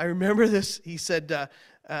I remember this. He said,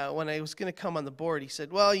 when I was going to come on the board, he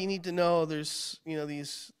said, well, you need to know there's,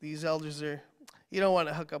 these elders are, you don't want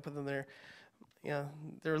to hook up with them. They're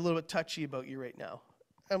a little bit touchy about you right now.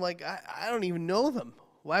 I'm like, I don't even know them.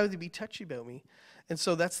 Why would they be touchy about me? And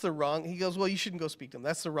so he goes, well, you shouldn't go speak to them.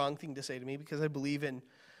 That's the wrong thing to say to me because I believe in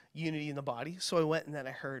unity in the body. So I went and then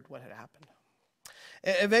I heard what had happened.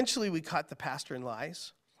 Eventually we caught the pastor in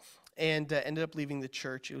lies and ended up leaving the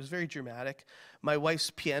church. It was very dramatic. My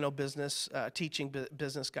wife's piano business, teaching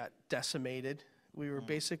business got decimated. We were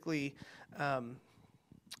basically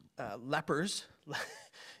lepers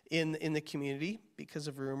in the community because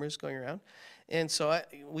of rumors going around. And so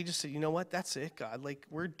we just said, you know what? That's it, God. Like,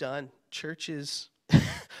 we're done. Church is,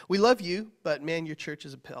 we love you, but man, your church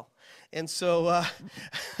is a pill. And so,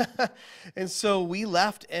 we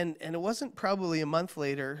left, and it wasn't probably a month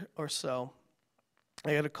later or so,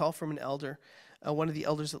 I got a call from an elder, one of the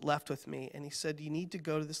elders that left with me, and he said, you need to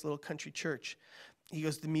go to this little country church. He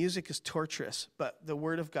goes, the music is torturous, but the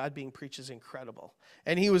word of God being preached is incredible.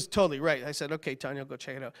 And he was totally right. I said, okay, Tanya, go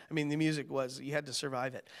check it out. I mean, the music you had to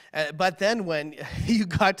survive it. But then when you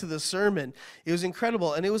got to the sermon, it was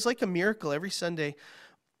incredible. And it was like a miracle. Every Sunday,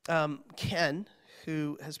 Ken,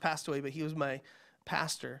 who has passed away, but he was my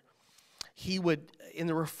pastor, he would, in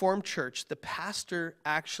the Reformed Church, the pastor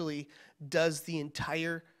actually does the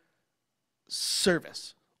entire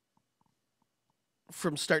service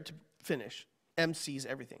from start to finish. MCs,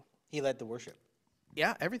 everything. He led the worship.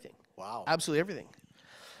 Yeah, everything. Wow. Absolutely everything.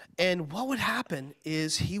 And what would happen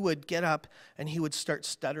is he would get up and he would start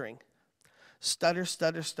stuttering. Stutter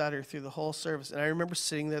through the whole service. And I remember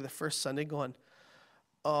sitting there the first Sunday going,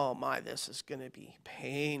 oh my, this is going to be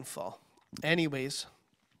painful. Anyways,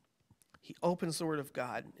 he opens the Word of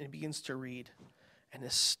God and he begins to read. And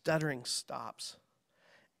his stuttering stops.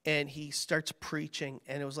 And he starts preaching.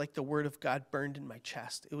 And it was like the Word of God burned in my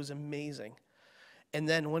chest. It was amazing. And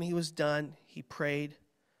then when he was done, he prayed,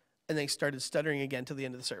 And they started stuttering again till the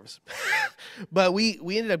end of the service. But we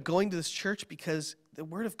ended up going to this church because the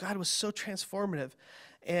Word of God was so transformative.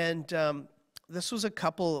 And this was a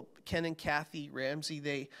couple, Ken and Kathy Ramsey.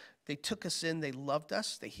 They took us in. They loved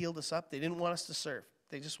us. They healed us up. They didn't want us to serve.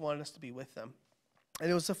 They just wanted us to be with them. And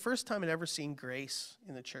it was the first time I'd ever seen grace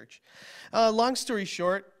in the church. Long story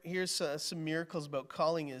short, here's some miracles about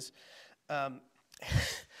calling is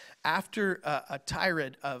after a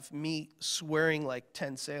tirade of me swearing like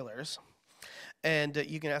 10 sailors, and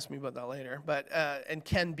you can ask me about that later, but and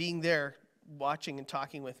Ken being there watching and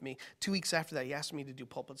talking with me, 2 weeks after that, he asked me to do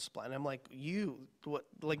pulpit supply. And I'm like,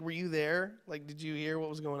 were you there? Like, did you hear what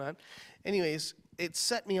was going on? Anyways, it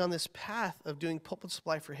set me on this path of doing pulpit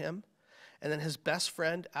supply for him. And then his best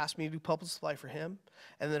friend asked me to do pulpit supply for him.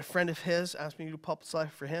 And then a friend of his asked me to do pulpit supply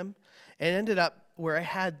for him. And it ended up where I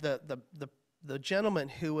had the gentleman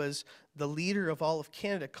who was the leader of all of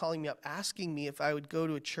Canada calling me up, asking me if I would go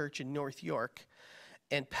to a church in North York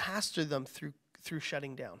and pastor them through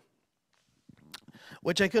shutting down.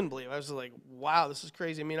 Which I couldn't believe. I was like, wow, this is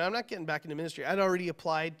crazy. I mean, I'm not getting back into ministry. I'd already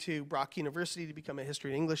applied to Brock University to become a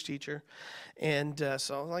history and English teacher. And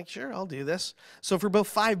so I'm like, sure, I'll do this. So for about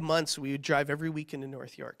 5 months, we would drive every weekend to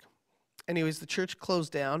North York. Anyways, the church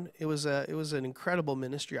closed down. It was an incredible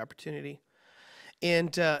ministry opportunity.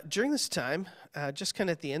 And during this time, just kind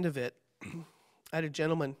of at the end of it, I had a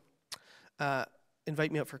gentleman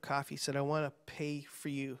invite me out for coffee. He said, I want to pay for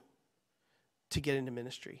you to get into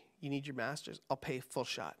ministry. You need your master's. I'll pay full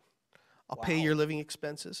shot. I'll pay your living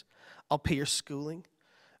expenses. I'll pay your schooling.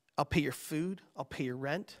 I'll pay your food. I'll pay your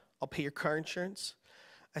rent. I'll pay your car insurance.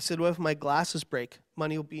 I said, what if my glasses break?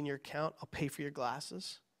 Money will be in your account. I'll pay for your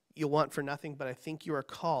glasses. You'll want for nothing, but I think you are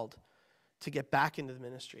called to get back into the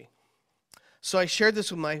ministry. So I shared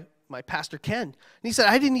this with my pastor, Ken. And he said,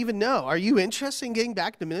 I didn't even know. Are you interested in getting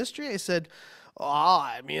back into ministry? I said,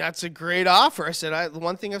 I mean, that's a great offer. I said, the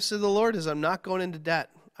one thing I've said to the Lord is I'm not going into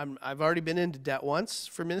debt. I've already been into debt once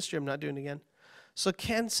for ministry. I'm not doing it again. So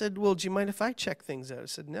Ken said, well, do you mind if I check things out? I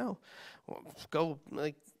said, no. Well, go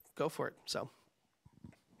for it. So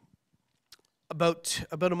about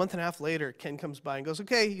a month and a half later, Ken comes by and goes,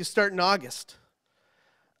 okay, you start in August.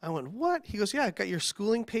 I went, what? He goes, yeah, I've got your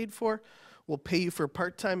schooling paid for. We'll pay you for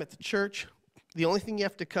part-time at the church. The only thing you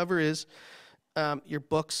have to cover is your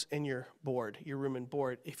books and your board, your room and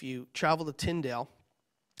board. If you travel to Tyndale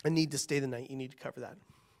and need to stay the night, you need to cover that.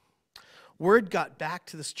 Word got back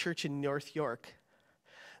to this church in North York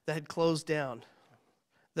that had closed down,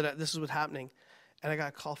 that this is what's happening. And I got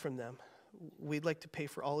a call from them. We'd like to pay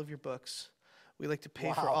for all of your books. We'd like to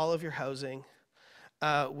pay for all of your housing.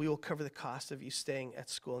 We will cover the cost of you staying at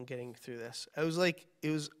school and getting through this. It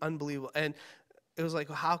was unbelievable. And it was like,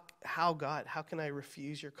 how God, how can I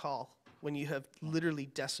refuse your call when you have literally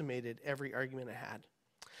decimated every argument I had?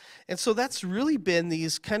 And so that's really been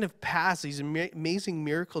these kind of paths, these amazing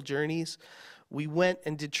miracle journeys. We went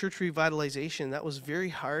and did church revitalization. That was very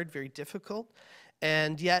hard, very difficult.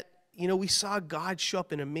 And yet, we saw God show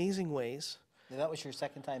up in amazing ways. Yeah, that was your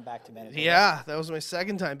second time back to Manitoba. Yeah, that was my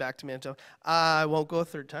second time back to Manitoba. I won't go a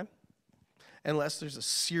third time unless there's a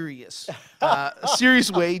serious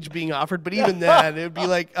wage being offered. But even then, it would be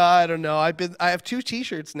like, I don't know. I have 2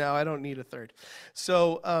 T-shirts now. I don't need a third.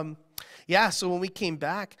 So, so when we came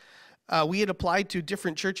back, we had applied to a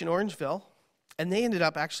different church in Orangeville, and they ended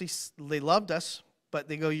up they loved us, but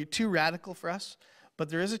they go, you're too radical for us. But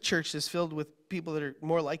there is a church that's filled with people that are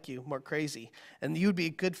more like you, more crazy, and you would be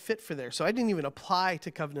a good fit for there. So I didn't even apply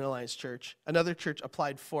to Covenant Alliance Church. Another church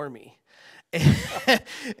applied for me.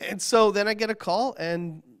 And so then I get a call,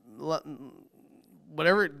 and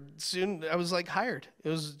soon I was like hired. It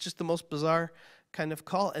was just the most bizarre kind of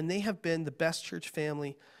call. And they have been the best church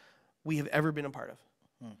family we have ever been a part of.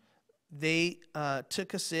 They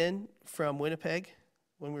took us in from Winnipeg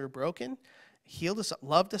when we were broken, healed us up,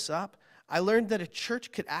 loved us up. I learned that a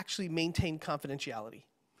church could actually maintain confidentiality.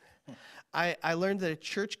 I learned that a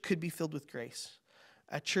church could be filled with grace.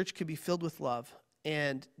 A church could be filled with love.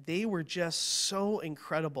 And they were just so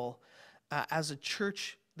incredible as a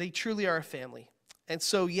church. They truly are a family. And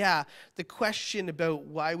so, the question about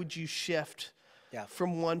why would you shift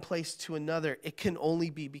from one place to another, it can only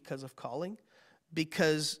be because of calling,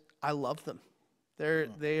 because I love them. They've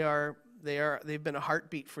been a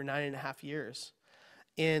heartbeat for 9.5 years.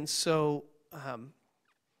 And so, the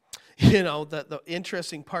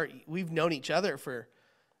interesting part, we've known each other for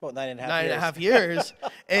about 9.5 9.5 years.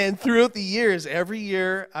 And throughout the years, every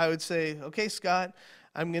year I would say, okay, Scott,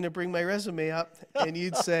 I'm going to bring my resume up. And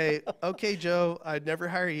you'd say, okay, Joe, I'd never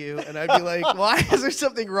hire you. And I'd be like, why? Is there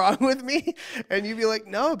something wrong with me? And you'd be like,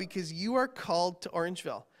 no, because you are called to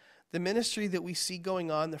Orangeville. the ministry that we see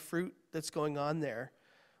going on, the fruit that's going on there,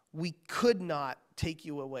 we could not take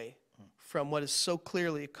you away from what is so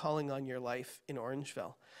clearly a calling on your life in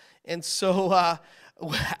Orangeville. And so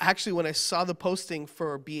actually when I saw the posting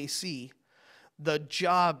for BAC, the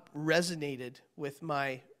job resonated with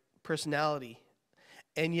my personality.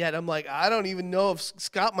 And yet I'm like, I don't even know if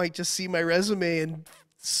Scott might just see my resume and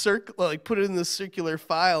put it in the circular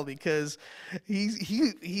file, because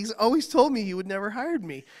he's always told me he would never hire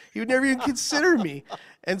me. He would never even consider me.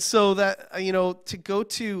 And so that, to go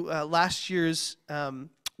to last year's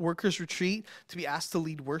workers retreat, to be asked to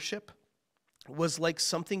lead worship, was like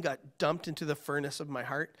something got dumped into the furnace of my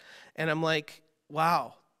heart. And I'm like,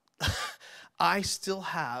 wow, I still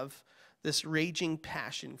have this raging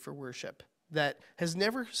passion for worship that has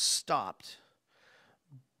never stopped,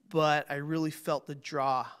 but I really felt the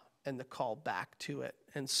draw and the call back to it.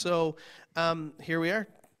 And so here we are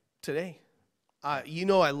today. I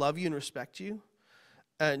love you and respect you.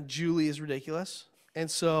 And Julie is ridiculous.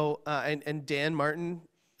 And so, and Dan Martin,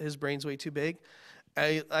 his brain's way too big.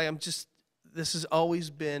 I am just, this has always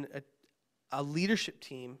been a leadership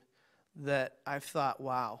team that I've thought,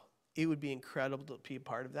 wow, it would be incredible to be a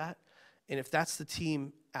part of that. And if that's the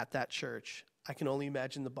team at that church, I can only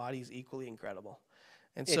imagine the body is equally incredible.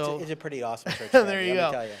 And so it's a pretty awesome church. there you let go.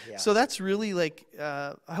 me tell you, yeah. So that's really like,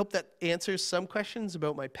 I hope that answers some questions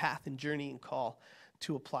about my path and journey and call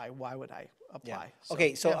to apply. Why would I apply? Yeah.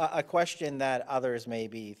 Okay, so a question that others may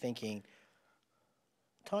be thinking,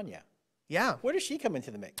 Tanya, Yeah. where does she come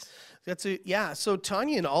into the mix? So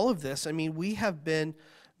Tanya, in all of this, I mean, we have been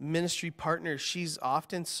ministry partners. She's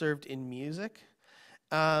often served in music.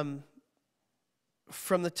 From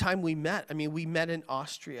the time we met, I mean, we met in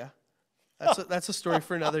Austria. That's a story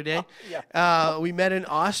for another day. Yeah. We met in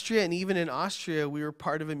Austria, and even in Austria, we were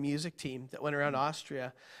part of a music team that went around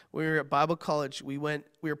Austria. We were at Bible college. We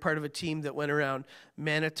were part of a team that went around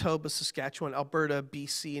Manitoba, Saskatchewan, Alberta,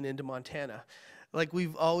 BC, and into Montana. Like,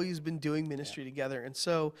 we've always been doing ministry together. And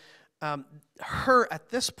so her, at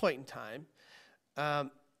this point in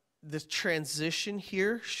time, this transition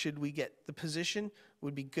here, should we get the position,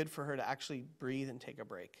 would be good for her to actually breathe and take a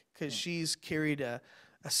break, because she's carried a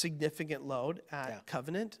significant load at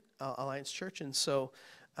Covenant Alliance Church. And so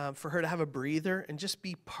for her to have a breather and just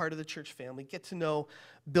be part of the church family, get to know,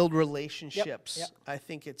 build relationships, Yep. I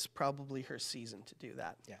think it's probably her season to do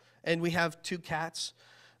that. Yeah. And we have 2 cats.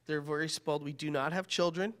 They're very spoiled. We do not have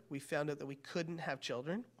children. We found out that we couldn't have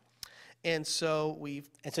children. And so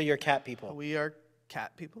so you're cat people. we are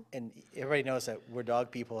cat people. And everybody knows that we're dog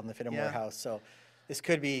people in the Fenton house, so this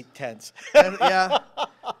could be tense. Yeah.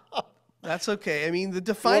 That's okay. I mean, the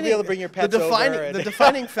defining be able to bring your pets over and- the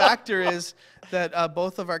defining factor is that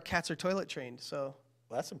both of our cats are toilet trained. So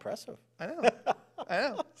Well, that's impressive. I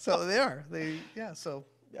know. So they are. So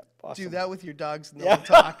Yeah, awesome. do that with your dogs and they'll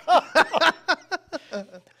talk.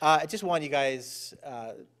 I just want you guys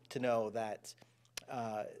to know that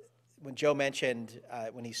when Joe mentioned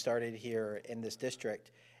when he started here in this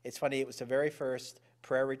district, it's funny, it was the very first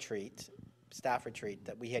prayer retreat, staff retreat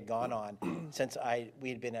that we had gone on since we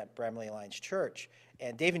had been at Bramley Alliance Church.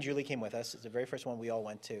 And Dave and Julie came with us. It's the very first one we all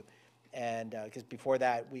went to. And because before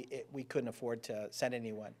that, we couldn't afford to send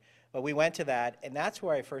anyone. But we went to that, and that's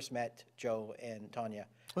where I first met Joe and Tanya.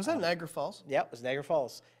 Was that Niagara Falls? Yeah, it was Niagara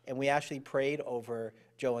Falls. And we actually prayed over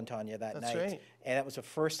Joe and Tanya that night. That's right. And that was the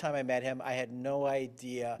first time I met him. I had no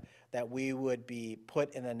idea that we would be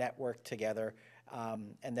put in a network together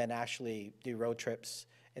and then actually do road trips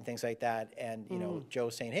and things like that. And, you know, Joe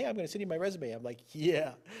saying, hey, I'm going to send you my resume. I'm like,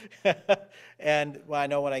 yeah. And I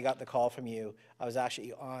know when I got the call from you, I was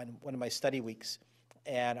actually on one of my study weeks.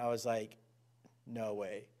 And I was like, no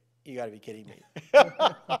way. You got to be kidding me.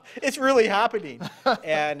 It's really happening.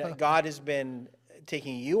 And God has been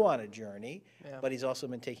taking you on a journey, but he's also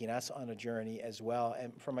been taking us on a journey as well.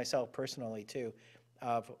 And for myself personally, too,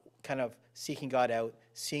 of kind of seeking God out,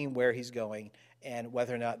 seeing where he's going, and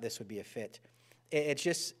whether or not this would be a fit. It's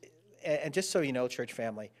just, and just so you know, church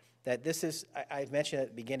family, that this is, I mentioned at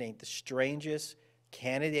the beginning, the strangest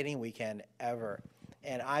candidating weekend ever.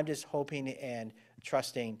 And I'm just hoping and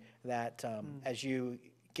trusting that as you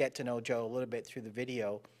get to know Joe a little bit through the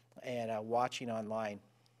video and watching online,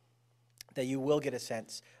 that you will get a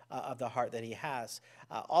sense of the heart that he has.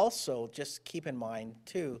 Also, just keep in mind,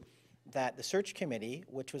 too, that the search committee,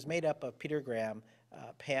 which was made up of Peter Graham,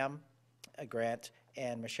 Pam Grant,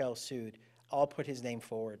 and Michelle Sood, all put his name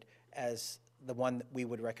forward as the one that we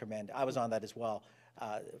would recommend. I was on that as well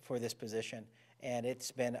for this position. And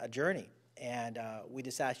it's been a journey. And we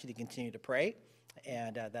just ask you to continue to pray,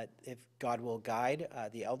 and that if God will guide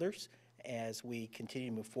the elders as we continue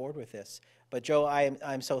to move forward with this. But Joe,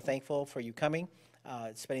 I'm so thankful for you coming,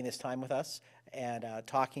 spending this time with us, and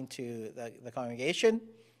talking to the congregation,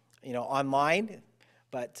 online.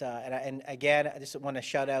 But and again, I just want to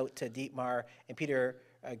shout out to Dietmar and Peter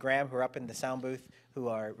Graham, who are up in the sound booth, who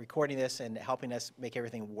are recording this and helping us make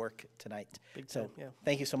everything work tonight. Big time, yeah.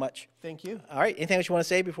 Thank you so much. Thank you. All right, anything else you want to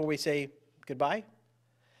say before we say goodbye?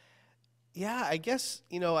 Yeah, I guess,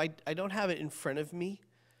 I don't have it in front of me,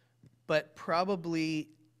 but probably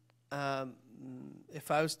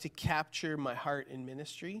if I was to capture my heart in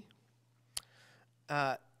ministry,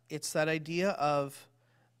 it's that idea of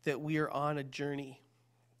that we are on a journey.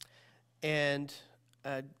 And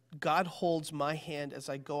God holds my hand as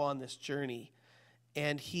I go on this journey.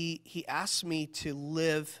 And he asks me to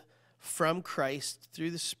live from Christ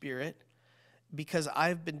through the Spirit because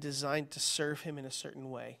I've been designed to serve him in a certain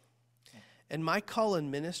way. And my call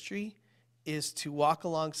in ministry is to walk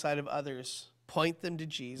alongside of others, point them to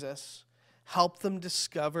Jesus, help them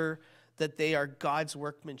discover that they are God's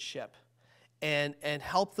workmanship, and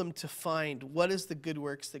help them to find what is the good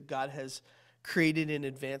works that God has created in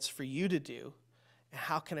advance for you to do, and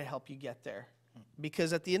how can I help you get there?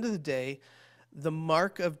 Because at the end of the day, the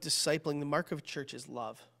mark of discipling, the mark of church is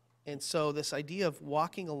love. And so this idea of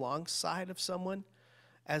walking alongside of someone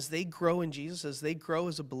as they grow in Jesus, as they grow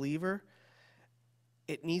as a believer,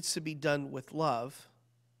 it needs to be done with love.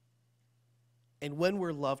 And when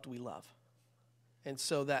we're loved, we love. And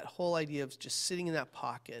so that whole idea of just sitting in that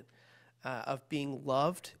pocket of being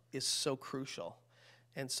loved is so crucial.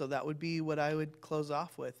 And so that would be what I would close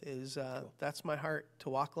off with is cool. That's my heart, to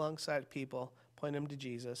walk alongside people, point them to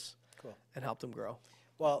Jesus, cool, and help them grow.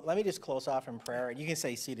 Well, let me just close off in prayer. And you can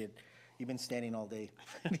stay seated. You've been standing all day.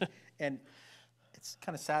 And it's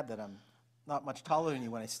kind of sad that I'm not much taller than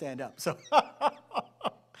you when I stand up. So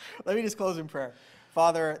let me just close in prayer.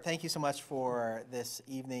 Father, thank you so much for this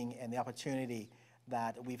evening and the opportunity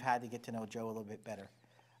that we've had to get to know Joe a little bit better.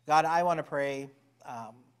 God, I want to pray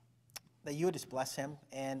that you would just bless him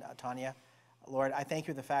and Tanya. Lord, I thank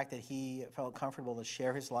you for the fact that he felt comfortable to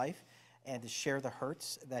share his life and to share the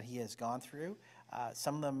hurts that he has gone through,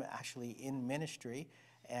 some of them actually in ministry.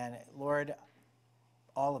 And Lord,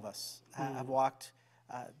 all of us have walked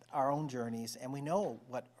our own journeys, and we know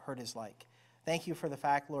what hurt is like. Thank you for the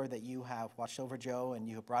fact, Lord, that you have watched over Joe and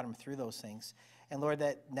you have brought him through those things. And Lord,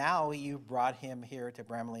 that now you brought him here to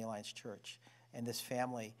Bramley Alliance Church and this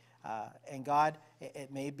family. And God,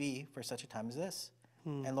 it may be for such a time as this.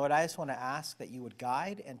 And Lord, I just want to ask that you would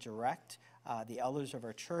guide and direct the elders of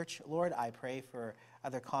our church. Lord, I pray for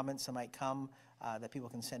other comments that might come that people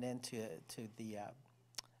can send in to the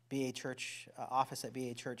BA Church office at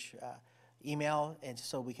BA Church email, and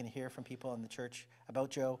so we can hear from people in the church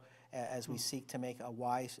about Joe as we seek to make a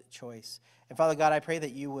wise choice. And Father God, I pray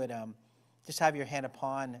that you would just have your hand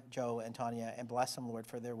upon Joe and Tanya and bless them, Lord,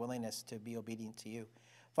 for their willingness to be obedient to you.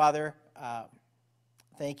 Father,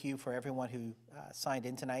 thank you for everyone who signed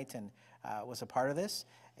in tonight and was a part of this.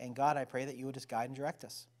 And God, I pray that you would just guide and direct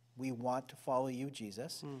us. We want to follow you,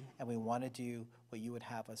 Jesus, and we want to do what you would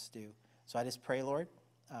have us do. So I just pray, Lord,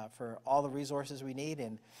 for all the resources we need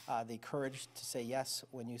and the courage to say yes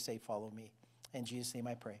when you say follow me. In Jesus' name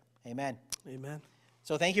I pray. Amen. Amen.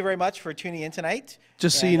 So thank you very much for tuning in tonight.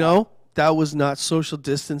 Just so you know, that was not social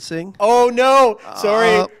distancing. Oh, no.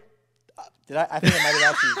 Sorry. I think I might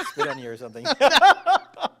have actually spit on you or something.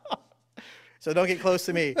 So don't get close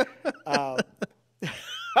to me.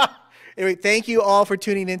 Anyway, thank you all for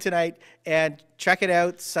tuning in tonight. And check it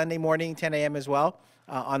out Sunday morning, 10 a.m. as well,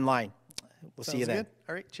 online. We'll see you then. Sounds good.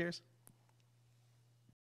 All right. Cheers.